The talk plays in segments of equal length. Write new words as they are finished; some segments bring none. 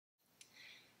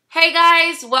Hey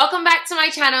guys, welcome back to my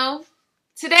channel.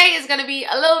 Today is going to be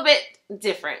a little bit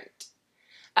different.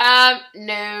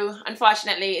 No,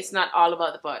 unfortunately, it's not all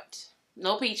about the butt.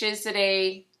 No peaches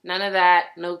today, none of that,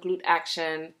 no glute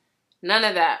action, none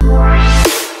of that.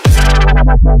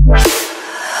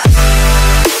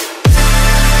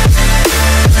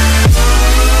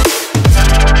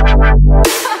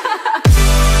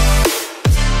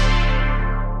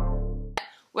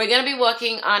 We're going to be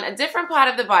working on a different part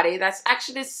of the body that's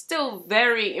actually still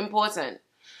very important.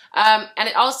 And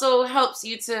it also helps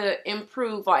you to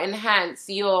improve or enhance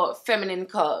your feminine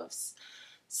curves.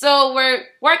 So we're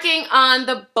working on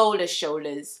the Boulder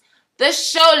shoulders. The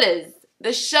shoulders,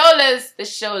 head,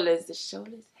 shoulders,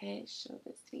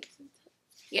 feet.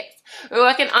 Yes, we're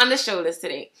working on the shoulders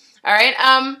today. All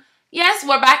right. Yes,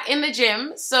 we're back in the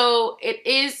gym, so it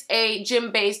is a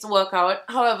gym-based workout.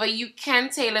 However, you can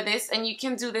tailor this, and you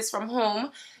can do this from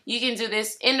home. You can do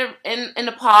this in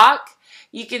the park.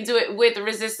 You can do it with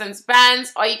resistance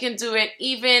bands, or you can do it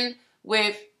even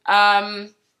with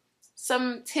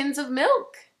some tins of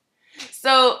milk.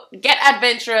 So get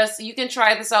adventurous. You can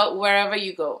try this out wherever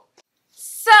you go.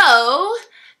 So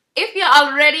if you're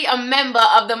already a member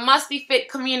of the Must Be Fit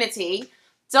community,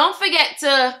 don't forget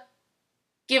to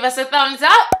give us a thumbs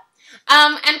up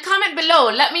and comment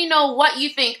below. Let me know what you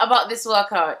think about this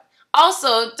workout.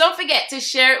 Also, don't forget to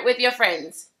share it with your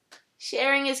friends.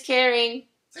 Sharing is caring.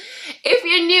 If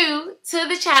you're new to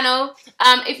the channel,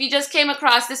 if you just came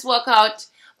across this workout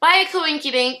by a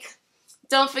coinkydink,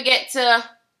 don't forget to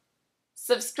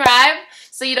subscribe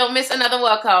so you don't miss another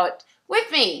workout with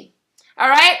me. All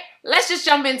right, let's just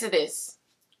jump into this.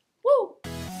 Woo!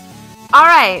 All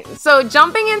right, so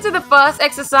jumping into the first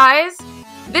exercise.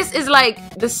 This is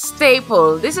like the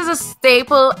staple. This is a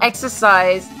staple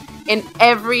exercise in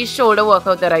every shoulder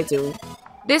workout that I do.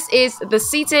 This is the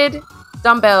seated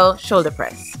dumbbell shoulder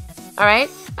press. All right.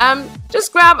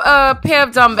 Just grab a pair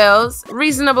of dumbbells,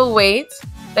 reasonable weight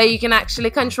that you can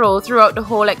actually control throughout the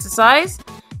whole exercise.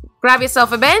 Grab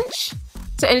yourself a bench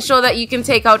to ensure that you can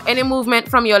take out any movement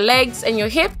from your legs and your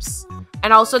hips,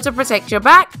 and also to protect your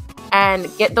back, and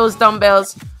get those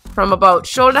dumbbells from about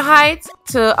shoulder height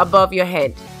to above your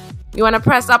head. You want to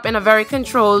press up in a very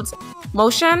controlled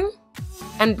motion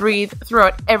and breathe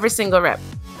throughout every single rep.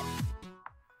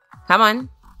 Come on.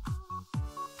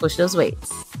 Push those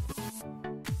weights.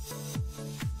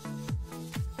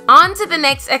 On to the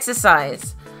next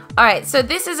exercise. Alright, so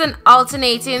this is an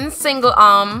alternating single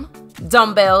arm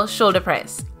dumbbell shoulder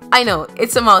press. I know,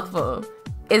 it's a mouthful.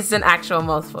 It's an actual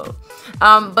mouthful.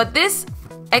 But this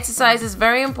exercise is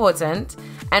very important.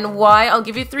 And why? I'll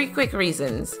give you 3 quick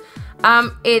reasons.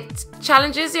 It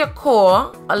challenges your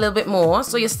core a little bit more,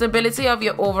 so your stability of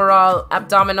your overall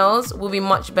abdominals will be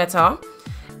much better.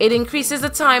 It increases the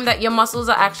time that your muscles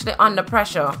are actually under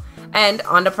pressure, and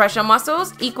under pressure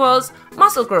muscles equals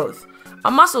muscle growth,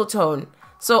 a muscle tone.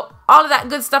 So all of that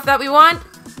good stuff that we want,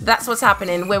 that's what's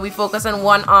happening when we focus on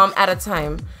one arm at a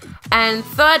time. And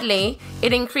thirdly,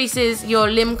 it increases your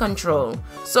limb control.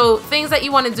 So things that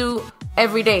you want to do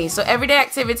every day. So everyday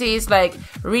activities like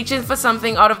reaching for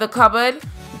something out of the cupboard,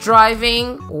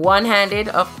 driving one-handed,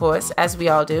 of course, as we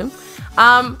all do.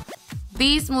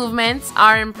 These movements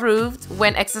are improved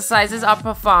when exercises are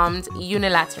performed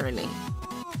unilaterally.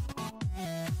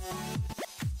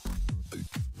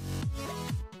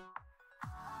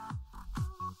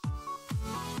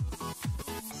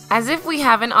 As if we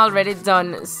haven't already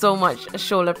done so much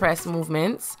shoulder press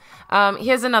movements,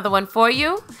 here's another one for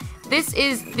you. This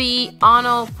is the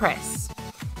Arnold Press.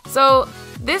 So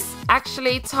this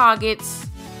actually targets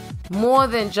more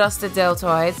than just the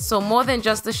deltoids, so more than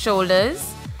just the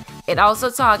shoulders. It also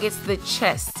targets the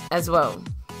chest as well.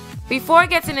 Before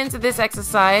getting into this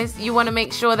exercise, you want to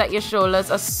make sure that your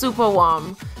shoulders are super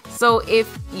warm. So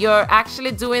if you're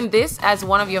actually doing this as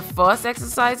one of your first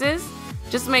exercises,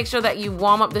 just make sure that you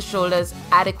warm up the shoulders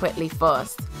adequately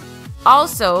first.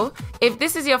 Also, if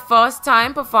this is your first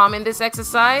time performing this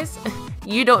exercise,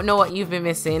 you don't know what you've been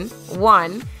missing,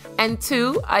 1. And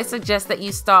 2, I suggest that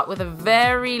you start with a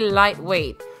very light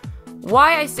weight.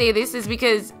 Why I say this is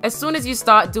because as soon as you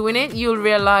start doing it, you'll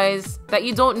realize that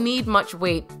you don't need much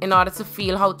weight in order to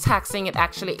feel how taxing it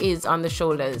actually is on the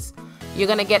shoulders. You're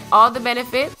going to get all the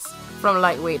benefits from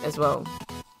light weight as well.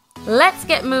 Let's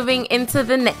get moving into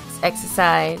the next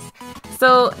exercise.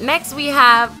 So next we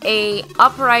have a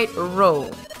upright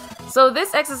row. So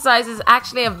this exercise is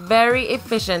actually a very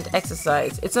efficient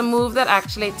exercise. It's a move that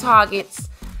actually targets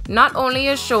not only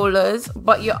your shoulders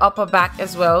but your upper back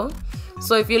as well.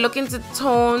 So if you're looking to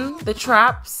tone the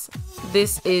traps,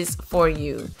 this is for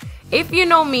you. If you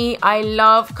know me, I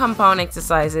love compound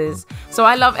exercises. So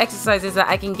I love exercises that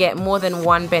I can get more than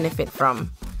one benefit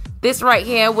from. This right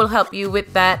here will help you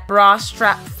with that bra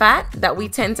strap fat that we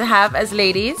tend to have as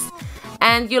ladies.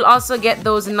 And you'll also get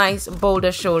those nice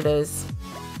boulder shoulders.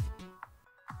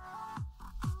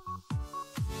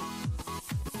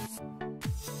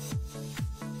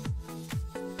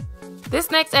 This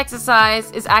next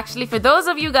exercise is actually for those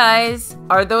of you guys,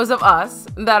 or those of us,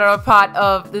 that are a part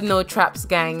of the No Traps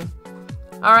gang.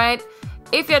 Alright?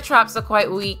 If your traps are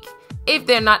quite weak, if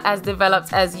they're not as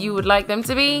developed as you would like them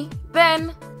to be,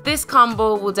 then this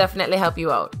combo will definitely help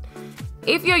you out.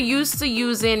 If you're used to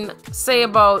using, say,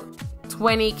 about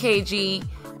 20 kg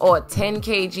or 10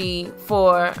 kg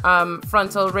for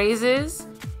frontal raises,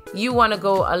 you want to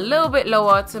go a little bit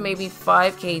lower to maybe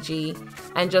 5 kg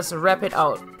and just rep it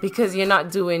out, because you're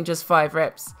not doing just 5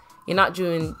 reps. You're not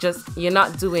doing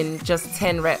just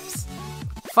 10 reps.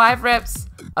 5 reps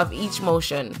of each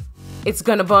motion. It's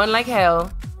gonna burn like hell,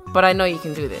 but I know you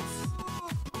can do this.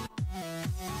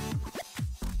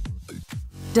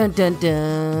 Dun dun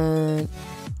dun.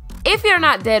 If you're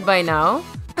not dead by now,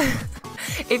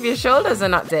 if your shoulders are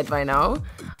not dead by now,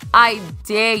 I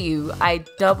dare you, I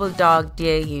double dog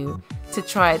dare you to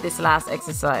try this last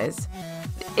exercise.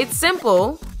 It's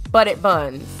simple, but it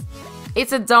burns.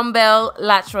 It's a dumbbell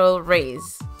lateral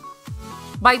raise.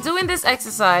 By doing this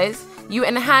exercise, you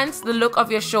enhance the look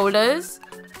of your shoulders,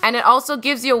 and it also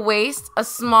gives your waist a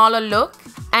smaller look,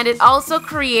 and it also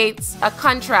creates a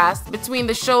contrast between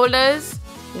the shoulders,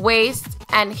 waist,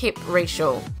 and hip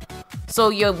ratio. So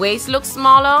your waist looks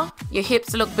smaller, your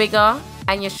hips look bigger,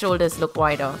 and your shoulders look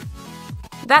wider.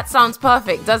 That sounds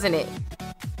perfect, doesn't it?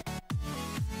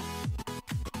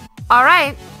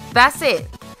 Alright, that's it.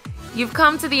 You've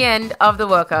come to the end of the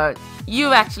workout.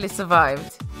 You actually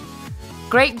survived.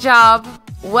 Great job.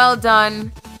 Well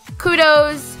done.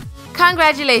 Kudos.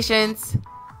 Congratulations.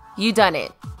 You done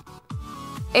it.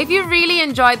 If you really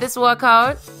enjoyed this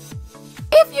workout,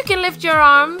 if you can lift your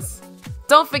arms,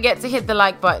 don't forget to hit the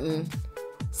like button.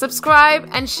 Subscribe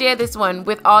and share this one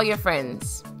with all your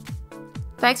friends.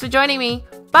 Thanks for joining me.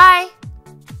 Bye.